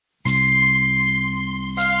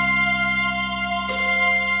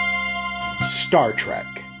Star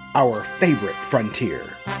Trek, our favorite frontier.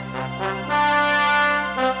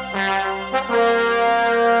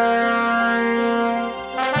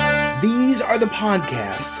 These are the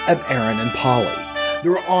podcasts of Aaron and Polly,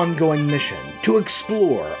 their ongoing mission to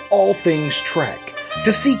explore all things Trek,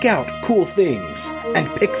 to seek out cool things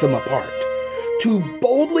and pick them apart, to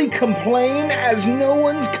boldly complain as no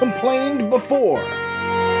one's complained before.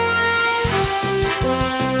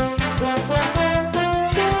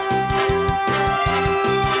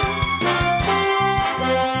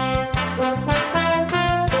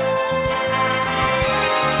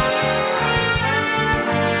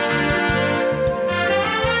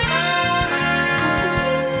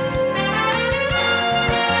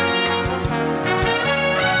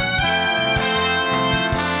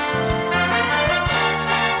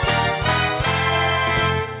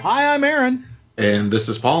 Hi, I'm Aaron. And this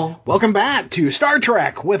is Paul. Welcome back to Star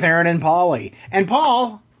Trek with Aaron and Polly. And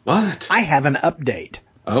Paul, What? I have an update.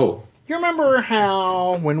 Oh. You remember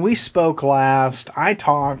how when we spoke last, I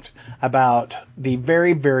talked about the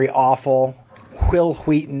very, very awful Will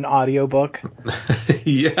Wheaton audiobook?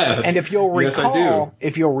 Yes. And if you'll recall,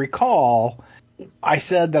 Yes, I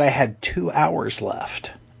said that I had 2 hours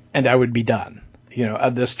left and I would be done,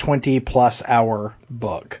 of this 20 plus hour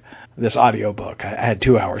book, this audio book. I had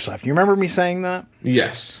 2 hours left. You remember me saying that?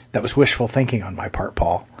 Yes. That was wishful thinking on my part,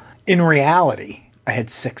 Paul. In reality, I had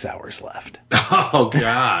 6 hours left. Oh,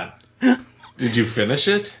 God. Did you finish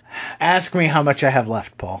it? Ask me how much I have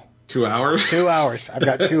left, Paul. 2 hours? 2 hours. I've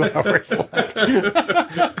got 2 hours left.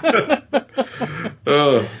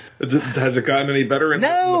 Has it gotten any better?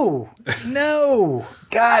 No.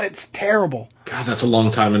 God, it's terrible. God, that's a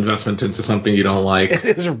long time investment into something you don't like.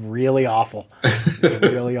 It is really awful.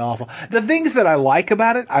 Really awful. The things that I like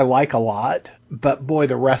about it, I like a lot. But boy,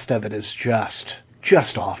 the rest of it is just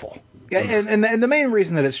awful. And the main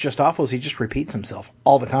reason that it's just awful is he just repeats himself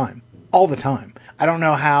all the time. All the time. I don't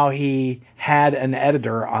know how he had an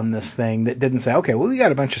editor on this thing that didn't say, okay, well, we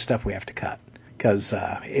got a bunch of stuff we have to cut because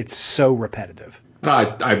it's so repetitive.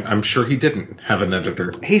 I'm sure he didn't have an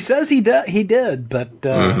editor. He says he did, but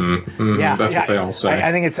yeah, that's what they all say.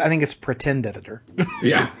 I think it's pretend editor.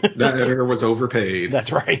 Yeah, that editor was overpaid.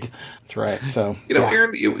 That's right. So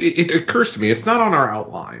Aaron, it occurs to me it's not on our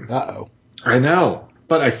outline. Uh-oh. I know,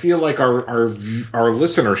 but I feel like our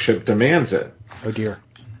listenership demands it. Oh dear.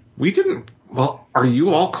 We didn't. Well, are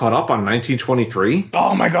you all caught up on 1923?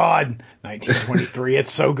 Oh my God, 1923!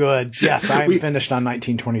 It's so good. Yes, I am finished on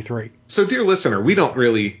 1923. So, dear listener, we don't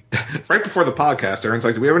really. Right before the podcast, Aaron's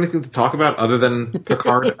like, "Do we have anything to talk about other than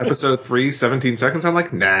Picard episode 3, 17 seconds?" I'm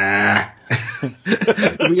like, "Nah."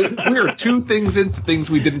 we are 2 things into things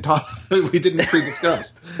we didn't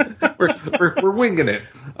pre-discuss. We're winging it.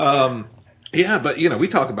 Yeah, but, we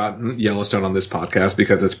talk about Yellowstone on this podcast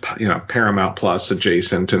because it's, Paramount Plus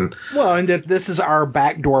adjacent. And that this is our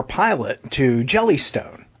backdoor pilot to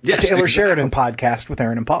Jellystone. Yes, Taylor exactly. Sheridan podcast with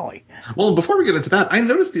Aaron and Polly. Well, before we get into that, I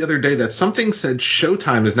noticed the other day that something said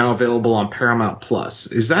Showtime is now available on Paramount Plus.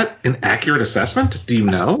 Is that an accurate assessment? Do you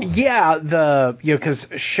know? Yeah, because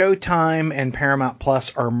Showtime and Paramount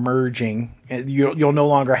Plus are merging. You'll no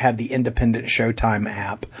longer have the independent Showtime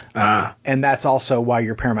app. And that's also why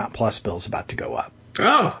your Paramount Plus bill is about to go up.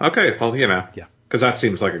 Oh, okay. Well, Yeah. Because that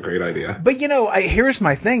seems like a great idea. But, here's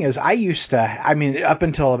my thing is up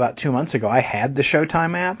until about 2 months ago, I had the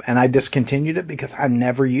Showtime app and I discontinued it because I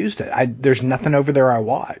never used it. There's nothing over there I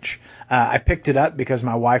watch. I picked it up because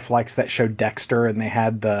my wife likes that show Dexter and they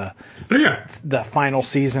had the final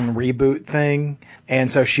season reboot thing.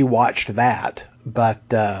 And so she watched that. But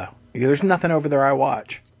there's nothing over there I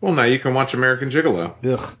watch. Well, now you can watch American Gigolo.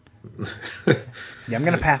 Ugh. Yeah, I'm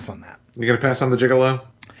going to pass on that. You're going to pass on the Gigolo?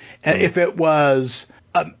 If it was,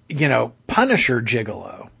 Punisher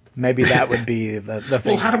Gigolo, maybe that would be the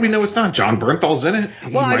thing. Well, how do we know it's not? John Bernthal's in it.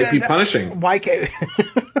 He might be punishing. Why can't...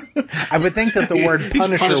 I would think that the word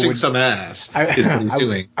Punisher punishing would... some ass is what he's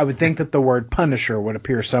doing. I would think that the word Punisher would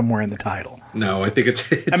appear somewhere in the title. No, I think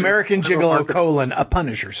it's American Gigolo : a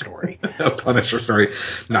Punisher story. A Punisher story.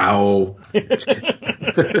 No.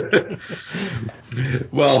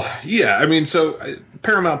 Well, yeah, so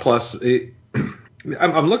Paramount Plus...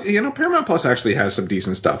 I'm looking, Paramount Plus actually has some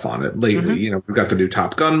decent stuff on it lately. Mm-hmm. We've got the new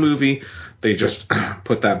Top Gun movie. They just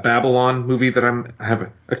put that Babylon movie that I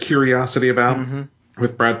have a curiosity about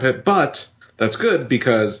with Brad Pitt. But that's good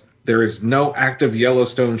because there is no active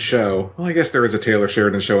Yellowstone show. Well, I guess there is a Taylor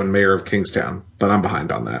Sheridan show in Mayor of Kingstown, but I'm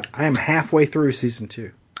behind on that. I am halfway through season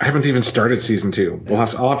 2. I haven't even started season 2.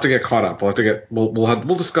 I'll have to get caught up. We'll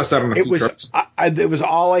discuss that on a future episode. It was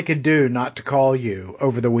all I could do not to call you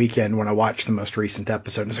over the weekend when I watched the most recent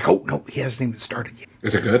episode. And it's like, oh no, he hasn't even started yet.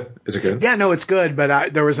 Is it good? Yeah, no, it's good.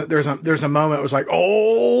 But there's a moment it was like,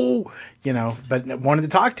 oh, but I wanted to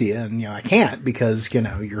talk to you, and I can't because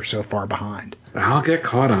you're so far behind. I'll get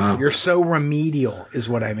caught up. You're so remedial, is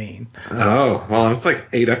what I mean. Oh well, it's like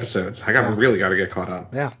 8 episodes. I really got to get caught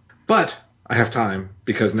up. Yeah, but I have time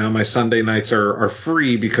because now my Sunday nights are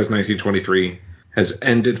free because 1923 has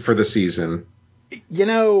ended for the season.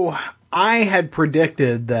 I had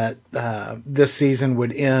predicted that this season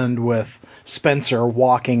would end with Spencer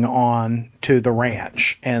walking on to the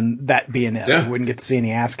ranch and that being it. Yeah. We wouldn't get to see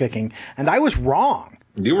any ass kicking. And I was wrong.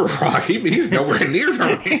 You were wrong. He's nowhere near the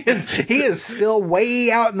ranch. He is still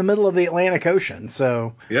way out in the middle of the Atlantic Ocean,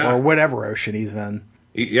 or whatever ocean he's in.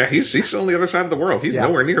 He's still on the other side of the world. He's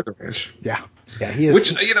nowhere near the ranch. Yeah, he is.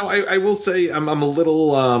 Which, I will say I'm a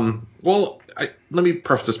little, let me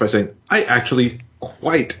preface this by saying I actually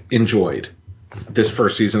quite enjoyed this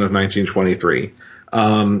first season of 1923.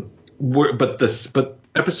 But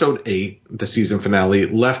episode 8, the season finale,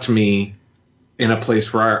 left me in a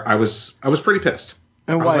place where I was pretty pissed.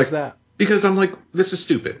 And why is that? Because I'm like, this is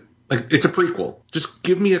stupid. Like, it's a prequel. Just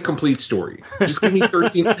give me a complete story. Just give me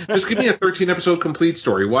 13. Just give me a 13 episode complete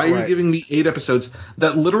story. Why are you giving me 8 episodes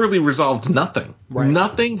that literally resolved nothing? Right.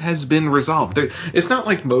 Nothing has been resolved. It's not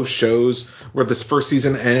like most shows where this first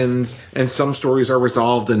season ends and some stories are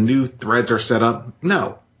resolved and new threads are set up.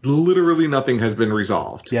 No, literally nothing has been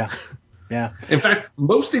resolved. Yeah. Yeah. In fact,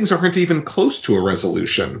 most things aren't even close to a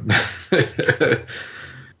resolution.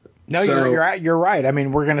 No, you're right. I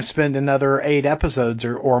mean, we're going to spend another 8 episodes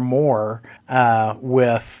or more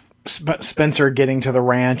with Spencer getting to the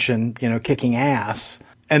ranch and kicking ass,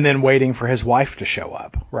 and then waiting for his wife to show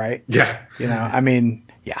up, right? Yeah. I mean,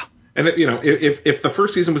 yeah. And if the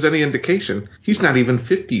first season was any indication, he's not even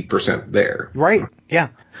 50% there. Right. Yeah.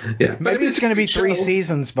 Yeah. Maybe it's going to be 3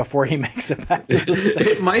 seasons before he makes it back to the States.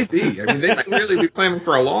 It might be. I mean, they might really be planning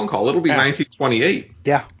for a long haul. It'll be 1928.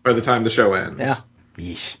 Yeah. By the time the show ends. Yeah.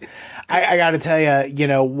 Yeesh. I got to tell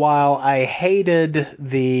you, while I hated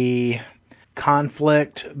the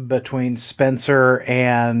conflict between Spencer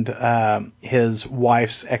and his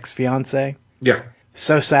wife's ex-fiance, yeah,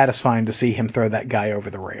 so satisfying to see him throw that guy over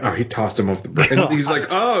the rail. Oh, he tossed him off the bridge. And he's like,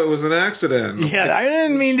 oh, it was an accident. Yeah, I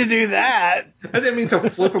didn't mean to do that. I didn't mean to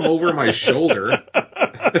flip him over my shoulder.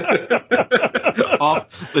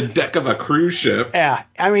 Off the deck of a cruise ship. Yeah,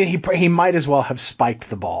 I mean, he might as well have spiked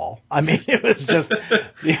the ball. I mean, it was just,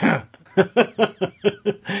 yeah.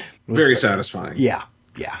 Very satisfying. Yeah.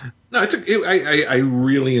 No, I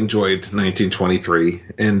really enjoyed 1923,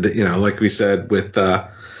 and like we said, with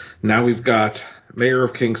now we've got Mayor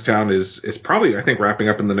of Kingstown is probably, I think, wrapping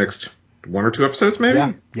up in the next 1 or 2 episodes,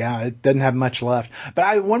 maybe. Yeah, it doesn't have much left.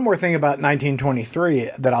 But one more thing about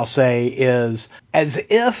 1923 that I'll say is, as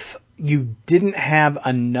if you didn't have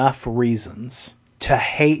enough reasons to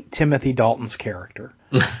hate Timothy Dalton's character.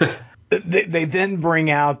 They then bring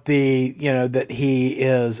out that he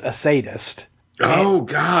is a sadist. Oh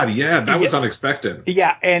God, yeah, that was unexpected.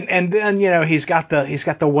 Yeah, and then he's got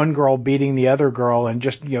the one girl beating the other girl and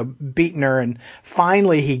just beating her, and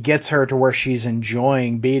finally he gets her to where she's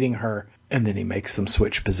enjoying beating her, and then he makes them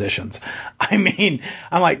switch positions. I mean,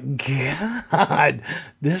 I'm like, God,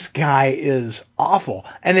 this guy is awful,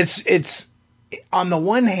 and it's on the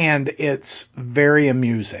one hand it's very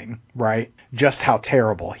amusing, right? Just how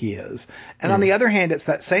terrible he is. And on the other hand, it's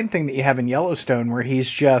that same thing that you have in Yellowstone where he's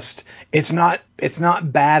just, it's not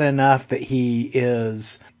bad enough that he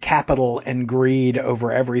is capital and greed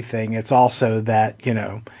over everything. It's also that,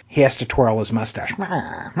 he has to twirl his mustache.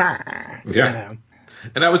 Yeah.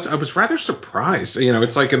 And I was rather surprised.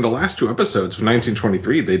 It's like in the last 2 episodes of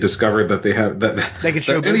 1923, they discovered that they could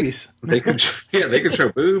show boobies. They could show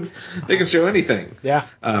boobs. They can show anything. Yeah.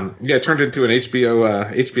 It turned into an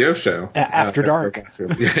HBO show after dark.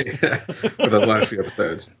 For those last few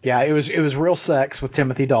episodes. Yeah, it was real sex with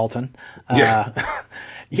Timothy Dalton.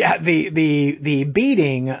 Yeah, the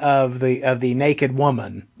beating of the naked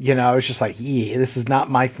woman, I was just like, this is not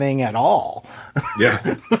my thing at all. Yeah,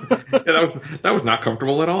 that was not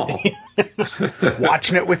comfortable at all.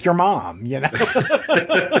 Watching it with your mom,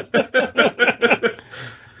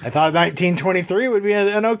 I thought 1923 would be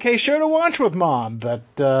an okay show to watch with mom, but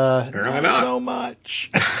not so much.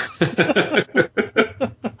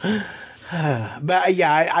 But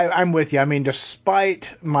yeah, I'm with you. I mean,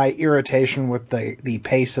 despite my irritation with the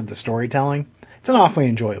pace of the storytelling, it's an awfully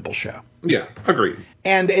enjoyable show. Yeah, agreed.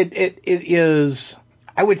 And it is,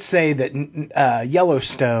 I would say that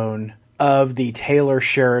Yellowstone of the Taylor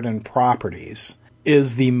Sheridan properties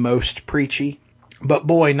is the most preachy. But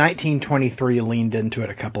boy, 1923 leaned into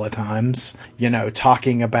it a couple of times,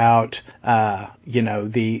 talking about,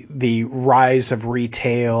 the rise of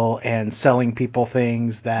retail and selling people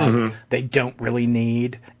things that they don't really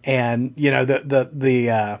need. And,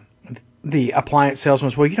 the appliance salesman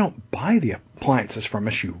was, well, you don't buy the appliances from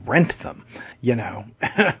us, you rent them, I'm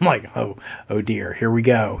like, oh dear, here we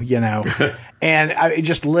go, and I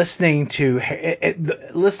just listening to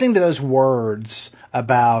those words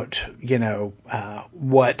about,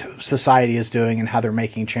 what society is doing and how they're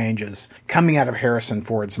making changes coming out of Harrison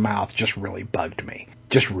Ford's mouth just really bugged me.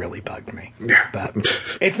 Yeah. But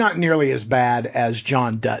it's not nearly as bad as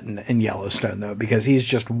John Dutton in Yellowstone, though, because he's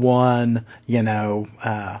just one,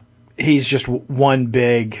 he's just one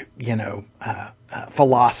big,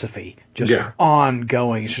 philosophy, just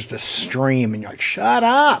ongoing. It's just a stream, and you're like, shut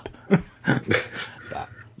up.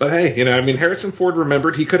 But hey, Harrison Ford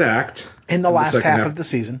remembered he could act in the last half of the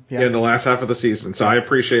season. Yeah, in the last half of the season. So I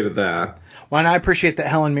appreciated that. Well, and I appreciate that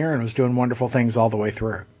Helen Mirren was doing wonderful things all the way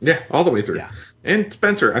through. Yeah, all the way through. Yeah. And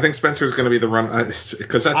Spencer. I think Spencer's going to be the run,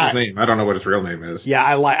 because that's his name. I don't know what his real name is. Yeah,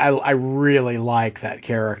 I really like that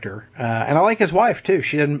character, and I like his wife too.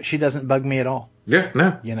 She doesn't bug me at all. Yeah,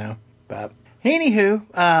 no. But anywho,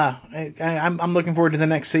 I'm looking forward to the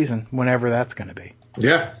next season, whenever that's going to be.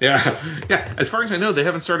 Yeah. As far as I know, they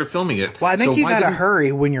haven't started filming it. Well, I think you got to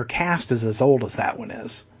hurry when your cast is as old as that one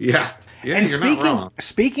is. Yeah. Yeah, and you're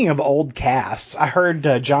speaking of old casts, I heard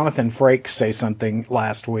Jonathan Frakes say something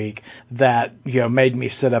last week that made me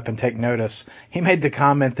sit up and take notice. He made the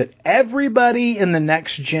comment that everybody in the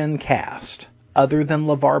Next Gen cast, other than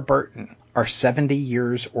LeVar Burton, are 70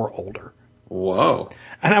 years or older. Whoa!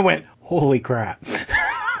 And I went, holy crap!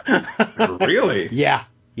 Really? Yeah.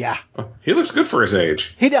 He looks good for his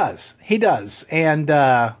age. He does, and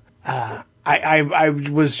I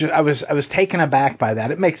was taken aback by that.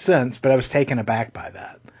 It makes sense, but I was taken aback by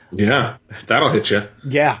that. Yeah, that'll hit you.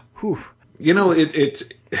 Yeah. Whew. It's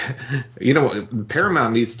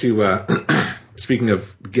Paramount needs to. Speaking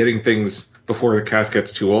of getting things before the cast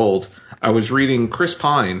gets too old, I was reading Chris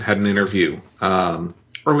Pine had an interview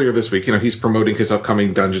earlier this week. He's promoting his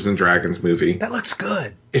upcoming Dungeons and Dragons movie. That looks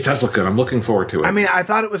good. It does look good. I'm looking forward to it. I mean, I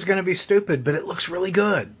thought it was going to be stupid, but it looks really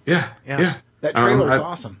good. Yeah. That trailer is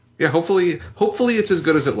awesome. Yeah, hopefully it's as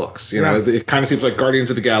good as it looks. It kind of seems like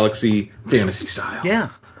Guardians of the Galaxy fantasy style. Yeah,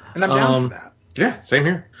 and I'm down for that. Yeah, same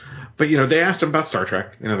here. But they asked him about Star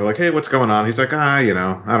Trek. They're like, "Hey, what's going on?" He's like, I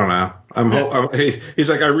don't know. He's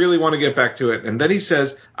like, I really want to get back to it. And then he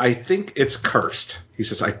says, I think it's cursed. He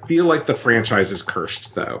says, I feel like the franchise is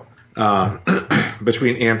cursed, though.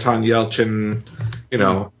 Between Anton Yelchin,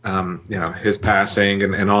 his passing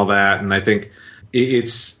and all that, and I think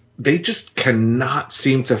it's. They just cannot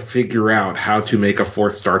seem to figure out how to make a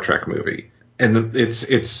fourth Star Trek movie. And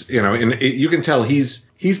you can tell he's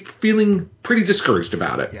feeling pretty discouraged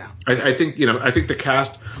about it. Yeah. I think the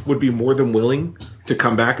cast would be more than willing to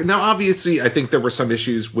come back. And now, obviously, I think there were some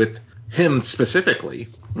issues with him specifically,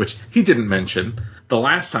 which he didn't mention. The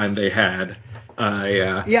last time they had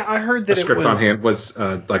I heard that a script it was on hand was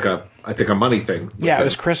a money thing. Yeah, it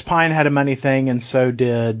was Chris Pine had a money thing, and so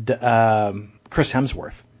did Chris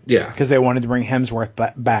Hemsworth. Yeah. Because they wanted to bring Hemsworth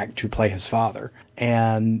back to play his father.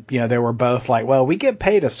 And, they were both like, well, we get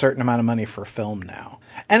paid a certain amount of money for film now.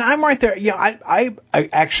 And I'm right there. I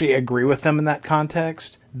actually agree with them in that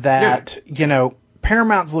context that,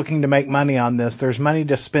 Paramount's looking to make money on this. There's money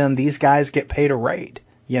to spend. These guys get paid a rate,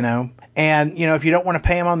 And, if you don't want to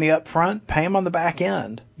pay them on the upfront, pay them on the back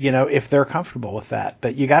end, if they're comfortable with that.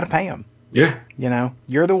 But you got to pay them. Yeah.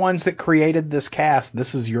 You're the ones that created this cast.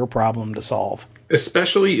 This is your problem to solve.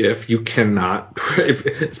 Especially if you cannot,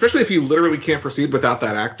 especially if you literally can't proceed without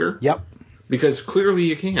that actor. Yep. Because clearly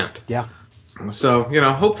you can't. Yeah. So,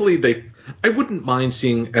 hopefully I wouldn't mind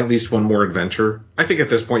seeing at least one more adventure. I think at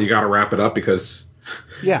this point you got to wrap it up because.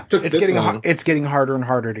 Yeah. It's getting harder and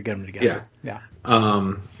harder to get them together. Yeah.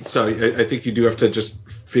 So I think you do have to just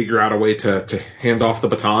figure out a way to hand off the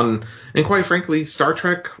baton. And quite frankly, Star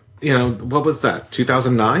Trek, what was that?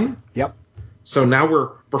 2009? Yep. So now we're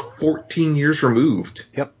 14 years removed.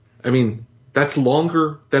 Yep. I mean, that's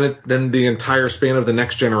longer than the entire span of the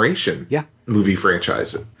Next Generation movie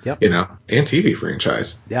franchise. Yep. And TV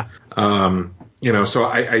franchise. Yeah. So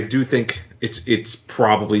I do think it's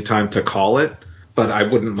probably time to call it, but I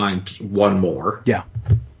wouldn't mind one more. Yeah.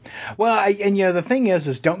 Well, the thing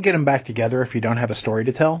is don't get them back together if you don't have a story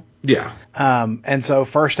to tell. Yeah. And so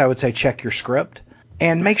first I would say check your script.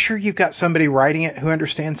 And make sure you've got somebody writing it who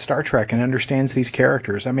understands Star Trek and understands these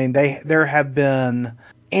characters. I mean, there have been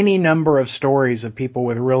any number of stories of people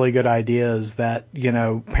with really good ideas that,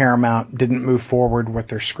 Paramount didn't move forward with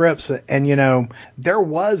their scripts. And, there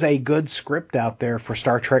was a good script out there for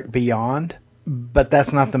Star Trek Beyond, but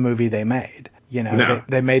that's not the movie they made. No.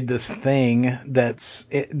 They made this thing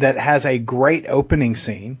that has a great opening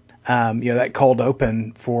scene. That cold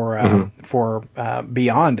open for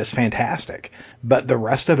Beyond is fantastic, but the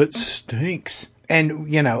rest of it stinks.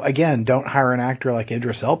 And, again, don't hire an actor like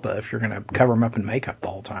Idris Elba if you're going to cover him up in makeup the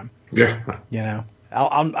whole time. Yeah.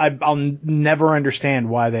 I'll never understand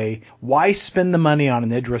why spend the money on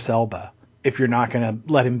an Idris Elba if you're not going to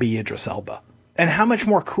let him be Idris Elba. And how much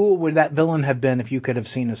more cool would that villain have been if you could have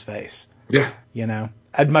seen his face? Yeah.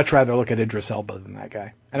 I'd much rather look at Idris Elba than that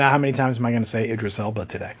guy. And how many times am I going to say Idris Elba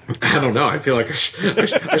today? I don't know. I feel like I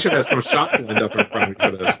should have some shots lined up in front of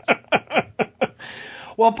me for this.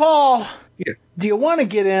 Well, Paul, yes. Do you want to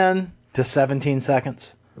get in to 17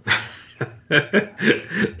 seconds?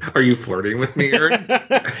 Are you flirting with me, Aaron?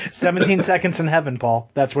 17 seconds in heaven, Paul.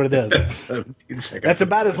 That's what it is. 17 seconds. That's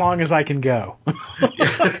about as long as I can go.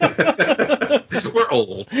 We're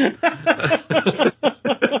old.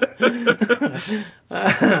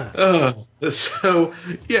 So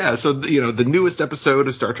the newest episode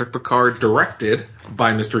of Star Trek Picard, directed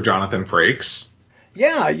by Mr. Jonathan Frakes.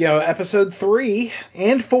 Yeah, episode 3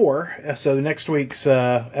 and 4. So next week's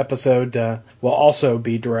episode will also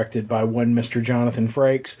be directed by one Mr. Jonathan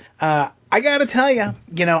Frakes. I got to tell you,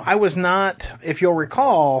 I was not, if you'll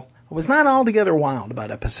recall, I was not altogether wild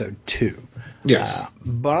about episode 2. Yes.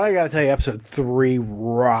 But I got to tell you, episode 3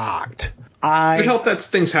 rocked. It helped that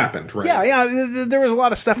things happened, right? Yeah, there was a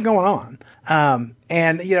lot of stuff going on.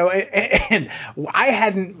 And I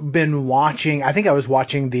hadn't been watching, I think I was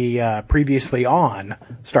watching the previously on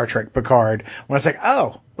Star Trek Picard when I was like,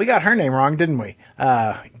 oh, we got her name wrong, didn't we?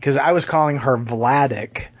 Because I was calling her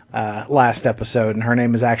Vladik last episode, and her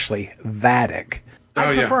name is actually Vadik.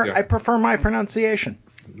 I prefer my pronunciation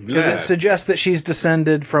because it suggests that she's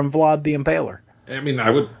descended from Vlad the Impaler. I mean, I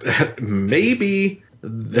would maybe.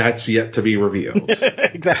 That's yet to be revealed.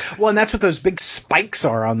 Exactly. Well, and that's what those big spikes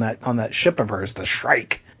are on that ship of hers, the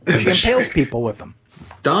Shrike. She impales people with them.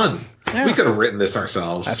 Done. Yeah. We could have written this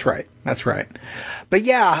ourselves. That's right. But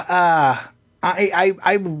yeah,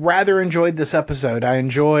 I rather enjoyed this episode.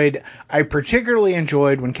 I particularly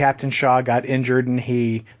enjoyed when Captain Shaw got injured and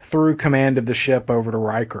he threw command of the ship over to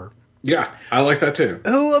Riker. Yeah, I like that too.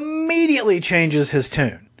 Who immediately changes his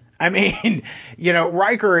tune. I mean,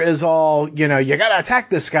 Riker is all, you gotta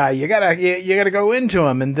attack this guy. You gotta go into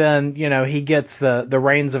him. And then, he gets the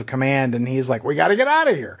reins of command and he's like, we gotta get out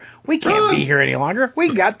of here. We can't be here any longer.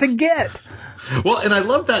 We got to get. Well, and I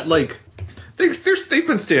love that, like, they've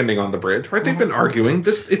been standing on the bridge, right? They've been arguing.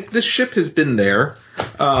 This ship has been there.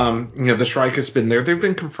 The Shrike has been there. They've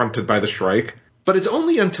been confronted by the Shrike. But it's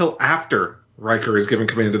only until after Riker is given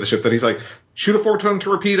command of the ship that he's like, shoot a 4-ton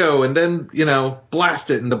torpedo and then,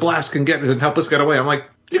 blast it, and the blast can get it and help us get away. I'm like,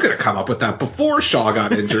 you could have come up with that before Shaw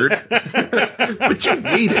got injured. But you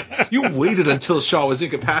waited. You waited until Shaw was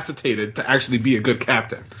incapacitated to actually be a good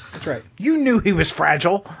captain. That's right. You knew he was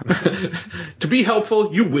fragile. To be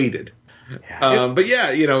helpful, you waited. Yeah, but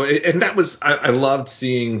yeah, and that was, I loved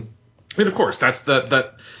seeing, and of course, that's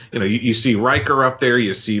that. You see Riker up there,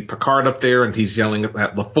 you see Picard up there, and he's yelling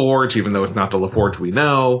at LaForge, even though it's not the LaForge we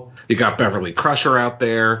know. You got Beverly Crusher out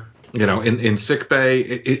there, in sickbay.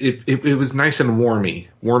 It was nice and warmy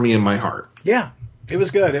in my heart. Yeah, it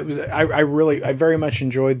was good. It was. I very much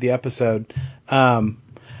enjoyed the episode.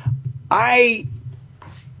 I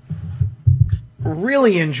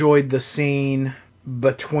really enjoyed the scene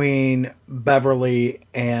between Beverly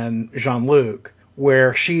and Jean-Luc,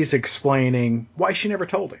 where she's explaining why she never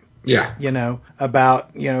told him. Yeah.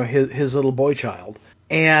 About, his little boy child.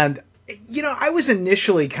 And, I was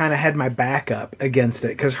initially kind of had my back up against it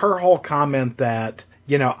because her whole comment that,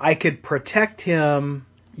 I could protect him,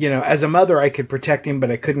 as a mother, I could protect him,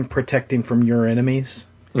 but I couldn't protect him from your enemies.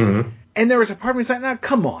 Mm-hmm. And there was a part of me that's like, no,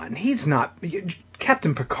 come on. He's not,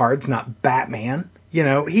 Captain Picard's not Batman.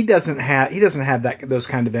 He doesn't have those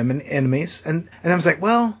kind of enemies. And I was like,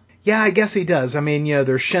 well, yeah, I guess he does. I mean,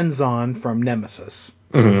 there's Shenzon from Nemesis.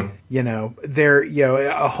 Mm-hmm.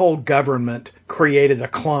 A whole government created a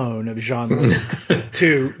clone of Jean-Luc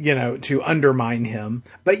to undermine him.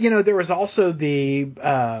 But, there was also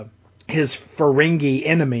his Ferengi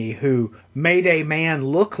enemy who made a man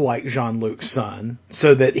look like Jean-Luc's son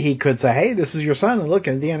so that he could say, hey, this is your son, and look,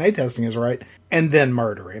 his DNA testing is right, and then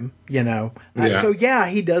murder him, So, yeah,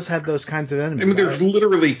 he does have those kinds of enemies. I mean, there's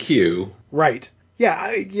literally Q. Right.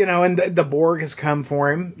 Yeah, and the Borg has come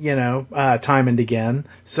for him, time and again.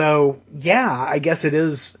 So, yeah, I guess it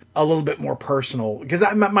is a little bit more personal. Because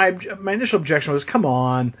my initial objection was, come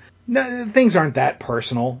on, no, things aren't that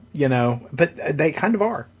personal, but they kind of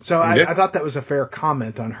are. So I thought that was a fair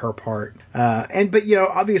comment on her part. But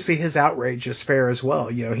obviously his outrage is fair as well.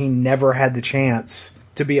 He never had the chance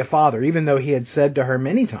to be a father, even though he had said to her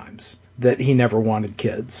many times that he never wanted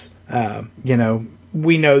kids.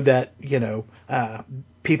 We know that,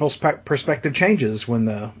 people's perspective changes when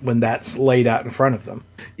that's laid out in front of them.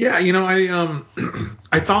 Yeah,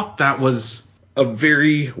 I thought that was a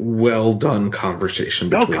very well done conversation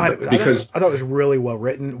between them, because I thought it was really well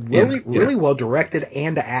written, really well directed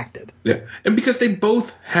and acted. Yeah, and because they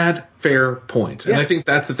both had fair points, and I think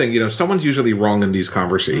that's the thing. Someone's usually wrong in these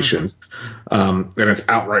conversations, and it's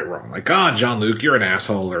outright wrong. Like, Jean-Luc, you're an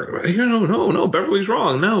asshole, or no, Beverly's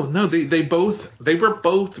wrong. No, they were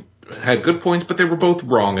both had good points, but they were both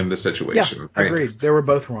wrong in this situation. Yeah, right? Agreed. They were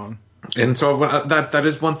both wrong. And so that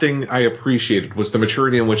is one thing I appreciated, was the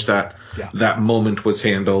maturity in which that moment was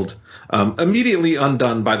handled. Immediately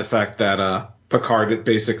undone by the fact that Picard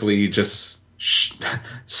basically just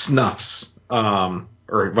snuffs, or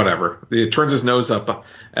whatever. He turns his nose up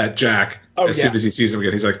at Jack as soon as he sees him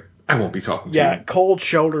again. He's like, I won't be talking to you. Yeah, cold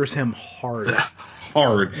shoulders him hard.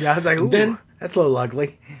 Hard. Yeah, I was like, ooh, that's a little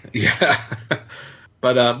ugly. Yeah.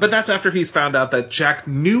 But that's after he's found out that Jack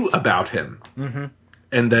knew about him. Mm-hmm.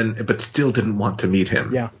 But still didn't want to meet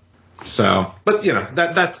him. Yeah. So, but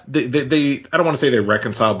that's they I don't want to say they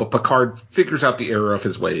reconcile, but Picard figures out the error of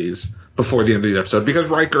his ways before the end of the episode, because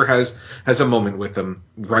Riker has a moment with him.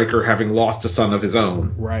 Riker having lost a son of his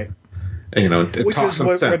own. Right. Which is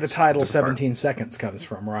where the title 17 Seconds comes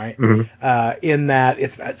from, right? Mm-hmm. In that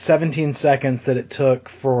it's that 17 seconds that it took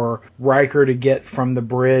for Riker to get from the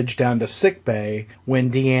bridge down to sickbay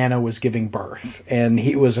when Deanna was giving birth. And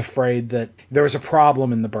he was afraid that there was a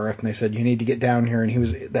problem in the birth, and they said, you need to get down here.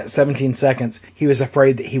 And that 17 seconds, he was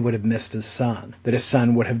afraid that he would have missed his son, that his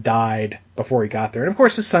son would have died before he got there. And of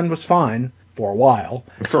course, his son was fine for a while.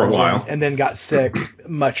 And then got sick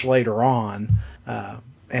much later on.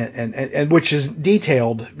 And which is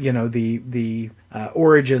detailed, the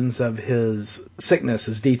origins of his sickness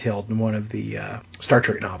is detailed in one of the Star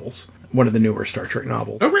Trek novels, one of the newer Star Trek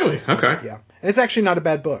novels. Oh, really? Okay. Yeah. And it's actually not a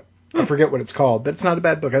bad book. I forget what it's called, but it's not a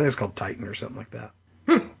bad book. I think it's called Titan or something like that.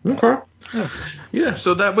 Okay. Yeah.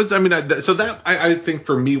 So that was, I think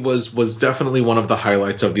for me was definitely one of the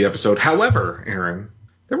highlights of the episode. However, Aaron,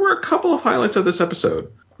 there were a couple of highlights of this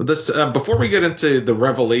episode. Before we get into the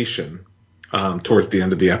revelation, towards the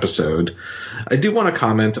end of the episode, I do want to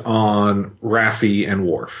comment on Raffi and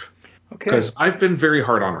Worf. Okay. Because I've been very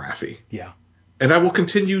hard on Raffi. Yeah. And I will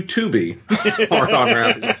continue to be hard on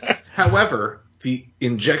Raffi. However, the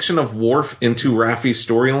injection of Worf into Raffi's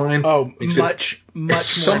storyline. Much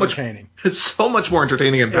more entertaining. It's so much more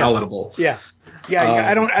entertaining and palatable. Yeah.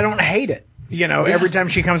 I don't hate it. Every time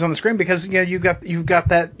she comes on the screen, because you've got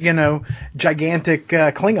that gigantic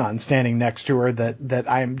Klingon standing next to her that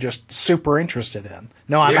I'm just super interested in.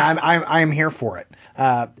 No, I'm here for it.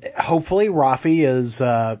 Hopefully, Raffi is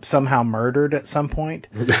somehow murdered at some point.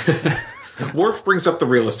 Worf brings up the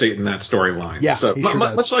real estate in that storyline. Yeah, so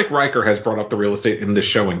much like Riker has brought up the real estate in this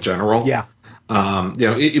show in general. Yeah.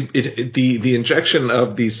 The injection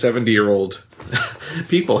of these 70-year-old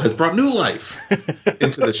people has brought new life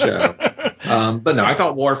into the show. But no, I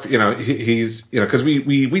thought Worf, he's, because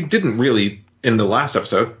we didn't really in the last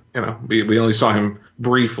episode, we only saw him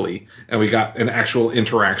briefly, and we got an actual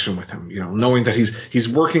interaction with him, knowing that he's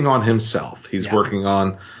working on himself. He's working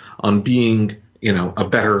on being, a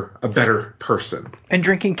better person. And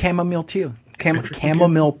drinking chamomile tea.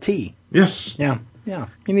 Chamomile tea. Yes. Yeah. Yeah.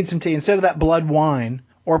 He needs some tea. Instead of that blood wine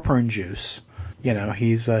or prune juice,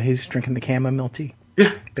 he's drinking the chamomile tea.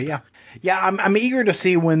 Yeah. But yeah. Yeah, I'm eager to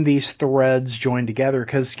see when these threads join together,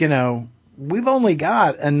 because, we've only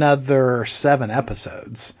got another 7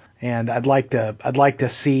 episodes, and I'd like to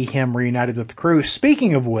see him reunited with the crew.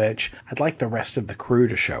 Speaking of which, I'd like the rest of the crew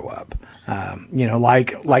to show up.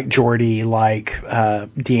 Like Geordi, like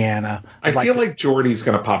Deanna. I feel like Geordi's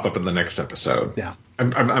going to pop up in the next episode. Yeah.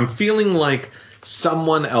 I'm feeling like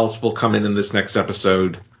someone else will come in this next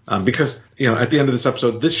episode. Because, at the end of this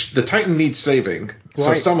episode, the Titan needs saving,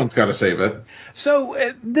 so someone's got to save it.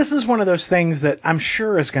 So this is one of those things that I'm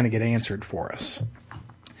sure is going to get answered for us.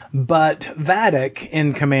 But Vadic,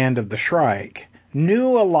 in command of the Shrike,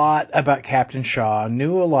 knew a lot about Captain Shaw,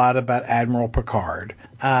 knew a lot about Admiral Picard,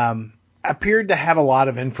 appeared to have a lot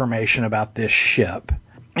of information about this ship.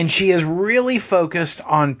 And she is really focused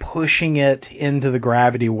on pushing it into the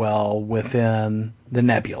gravity well within the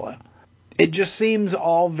nebula. It just seems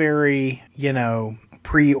all very,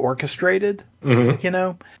 pre-orchestrated,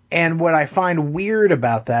 And what I find weird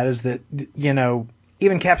about that is that,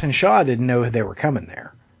 even Captain Shaw didn't know they were coming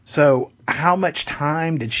there. So how much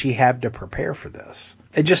time did she have to prepare for this?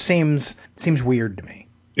 It just seems weird to me.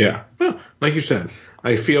 Yeah. Well, like you said,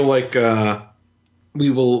 I feel like we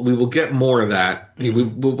will get more of that.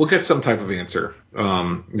 We'll get some type of answer,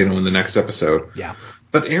 in the next episode. Yeah.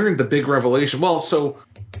 But Aaron, the big revelation. Well, so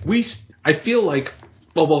I feel like,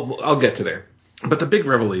 well, I'll get to there. But the big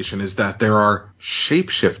revelation is that there are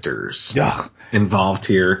shapeshifters involved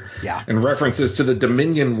here. Yeah. And references to the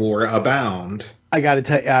Dominion War abound. I got to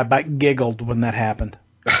tell you, I about giggled when that happened.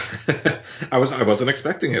 I wasn't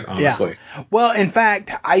expecting it, honestly. Yeah. Well, in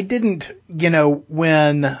fact, I didn't,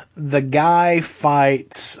 when the guy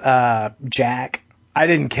fights Jack, I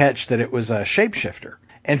didn't catch that it was a shapeshifter.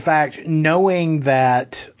 In fact, knowing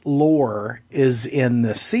that Lore is in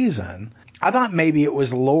this season, I thought maybe it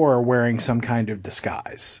was Lore wearing some kind of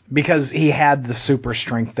disguise because he had the super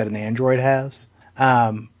strength that an android has.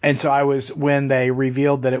 And so when they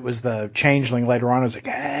revealed that it was the changeling later on, I was like,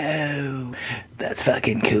 oh, that's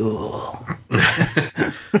fucking cool.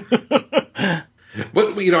 But,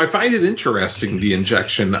 I find it interesting, the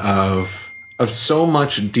injection of so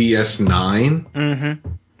much DS9,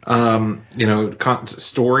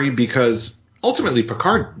 story, because ultimately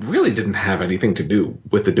Picard really didn't have anything to do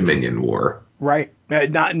with the Dominion War. Right.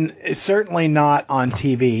 Certainly not on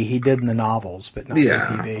TV. He did in the novels, but not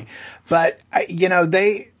on TV. But,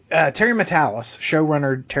 Terry Matalas,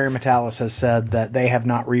 showrunner Terry Matalas, has said that they have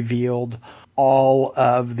not revealed all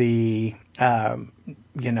of the,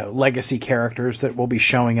 legacy characters that will be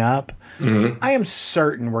showing up. Mm-hmm. I am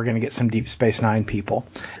certain we're going to get some Deep Space Nine people.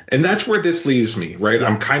 And that's where this leaves me, right? Yeah.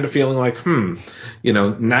 I'm kind of feeling like,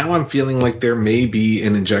 now I'm feeling like there may be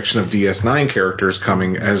an injection of DS9 characters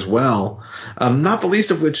coming as well. Not the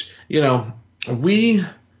least of which, we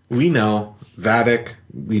know Vadic,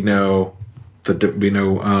 we know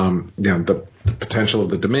the potential of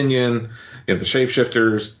the Dominion, the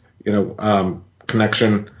shapeshifters,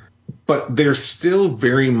 connection. But there's still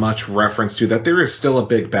very much reference to that there is still a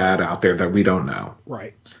big bad out there that we don't know.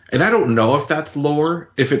 Right. And I don't know if that's Lore.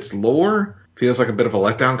 If it's Lore, feels like a bit of a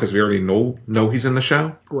letdown because we already know he's in the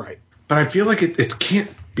show. Right. But I feel like it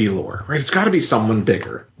can't be Lore, right? It's got to be someone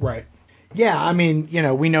bigger. Right. Yeah, I mean,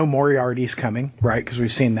 we know Moriarty's coming, right? Because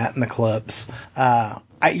we've seen that in the clips.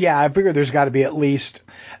 I figure there's got to be at least,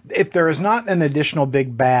 if there is not an additional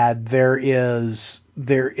big bad, there is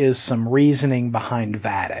some reasoning behind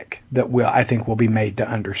Vadic that I think will be made to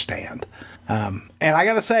understand. And I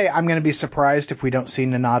got to say, I'm going to be surprised if we don't see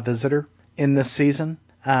Nana Visitor in this season.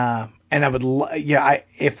 And I would,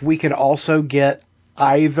 if we could also get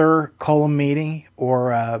either Colm Meaney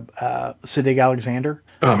or Siddig Alexander.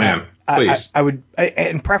 Oh man, please. I would,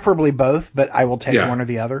 and preferably both, but I will take one or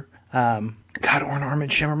the other. God, or Armin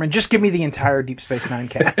Shimmerman. Just give me the entire Deep Space Nine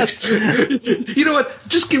cast. You know what?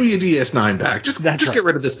 Just give me a DS9 back. Just get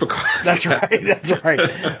rid of this Picard. That's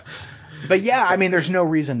right. But yeah, I mean, there's no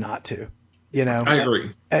reason not to. I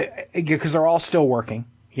agree. Because they're all still working.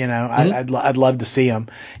 Mm-hmm. I'd love to see them.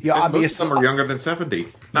 Obviously, most of them are younger than 70.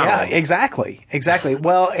 Exactly.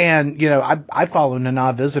 Well, and I follow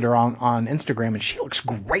Nana Visitor on Instagram, and she looks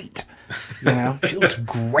great. She looks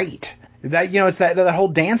great. That it's that whole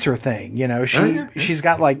dancer thing. She's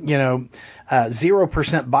got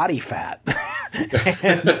 0% body fat,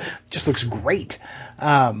 and just looks great.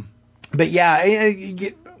 But yeah,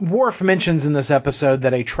 Worf mentions in this episode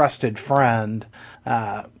that a trusted friend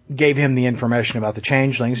gave him the information about the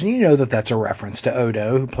changelings, and that's a reference to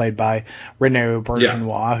Odo, who played by Rene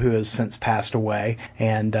Auberjonois, who has since passed away.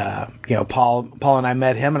 And Paul and I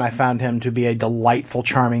met him, and I found him to be a delightful,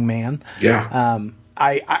 charming man. Yeah.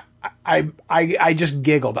 I just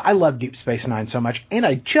giggled. I love Deep Space Nine so much, and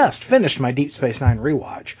I just finished my Deep Space Nine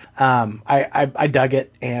rewatch. I dug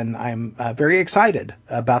it, and I'm very excited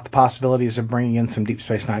about the possibilities of bringing in some Deep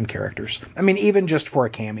Space Nine characters. I mean, even just for a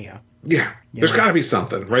cameo. Yeah, there's got to be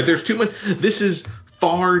something, right? There's too much. This is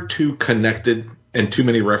far too connected and too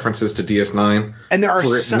many references to DS9 and there are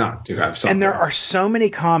for it not to have something. And there are so many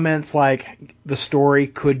comments like the story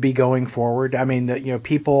could be going forward. I mean,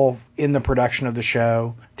 people in the production of the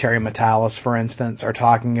show, Terry Matalas, for instance, are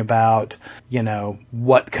talking about,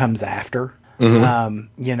 what comes after.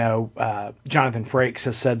 Mm-hmm. Jonathan Frakes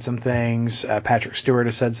has said some things. Patrick Stewart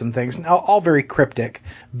has said some things. All very cryptic,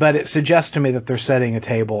 but it suggests to me that they're setting a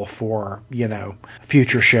table for,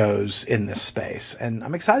 future shows in this space. And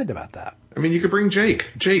I'm excited about that. I mean, you could bring Jake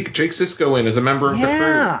Sisko in as a member of the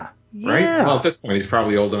crew. Right? Yeah. Well, at this point, he's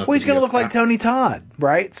probably old enough. Well, he's going to look like Tony Todd,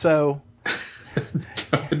 right? So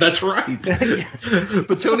That's right.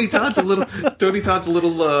 But Tony Todd's a little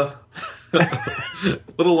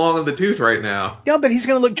little long in the tooth right now. Yeah, but he's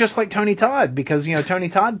going to look just like Tony Todd because, Tony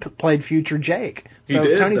Todd played future Jake. So He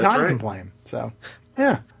did, Tony that's Todd right. can play him. So,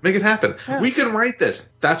 yeah. Make it happen. Yeah. We can write this.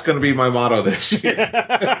 That's going to be my motto this year.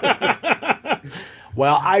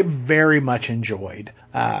 Well, I very much enjoyed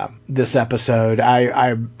this episode.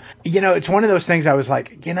 It's one of those things I was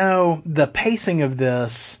like, the pacing of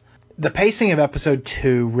episode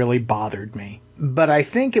 2 really bothered me. But I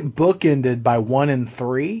think it bookended by 1 and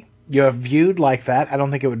 3. Viewed like that, I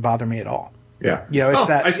don't think it would bother me at all. Yeah.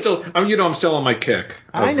 I'm still on my kick.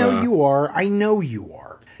 I know you are.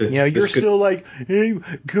 You're still like, hey,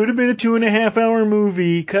 could have been a 2.5 hour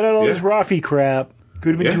movie. Cut out all this Rafi crap.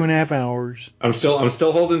 Could have been 2.5 hours. I'm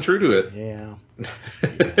still holding true to it. Yeah.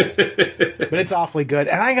 But it's awfully good.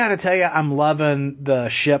 And I got to tell you, I'm loving the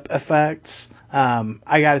ship effects.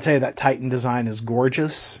 I got to tell you that Titan design is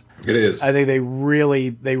gorgeous. It is. I think they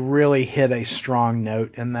really hit a strong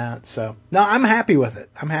note in that. So, no, I'm happy with it.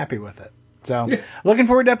 So, looking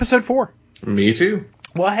forward to episode 4. Me too.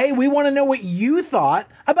 Well, hey, we want to know what you thought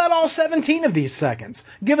about all 17 of these seconds.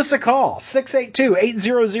 Give us a call,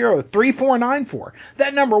 682-800-3494.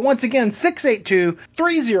 That number, once again,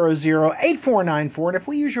 682-300-8494. And if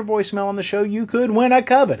we use your voicemail on the show, you could win a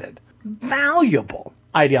coveted, valuable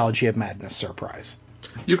Ideology of Madness surprise.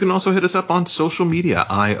 You can also hit us up on social media,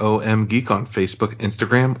 IOM Geek on Facebook,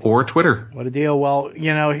 Instagram, or Twitter. What a deal. Well,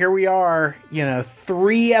 here we are,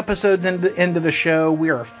 3 episodes into the show. We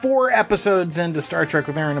are 4 episodes into Star Trek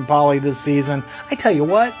with Aaron and Polly this season. I tell you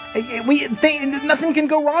what, nothing can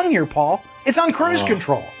go wrong here, Paul. It's on cruise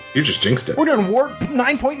control. You just jinxed it. We're doing warp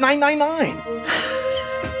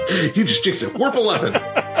 9.999. You just jinxed it. Warp 11. All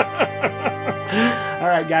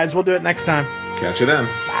right, guys, we'll do it next time. Catch you then.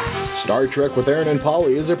 Star Trek with Aaron and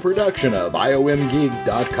Polly is a production of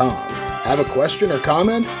IOMgeek.com. Have a question or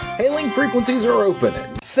comment? Hailing frequencies are open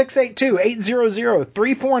at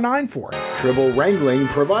 682-800-3494. Tribble wrangling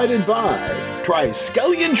provided by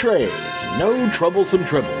Triskelion Trays, no troublesome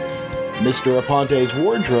tribbles. Mr. Aponte's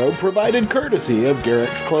wardrobe provided courtesy of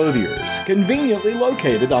Garrick's Clothiers, conveniently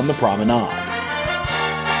located on the promenade.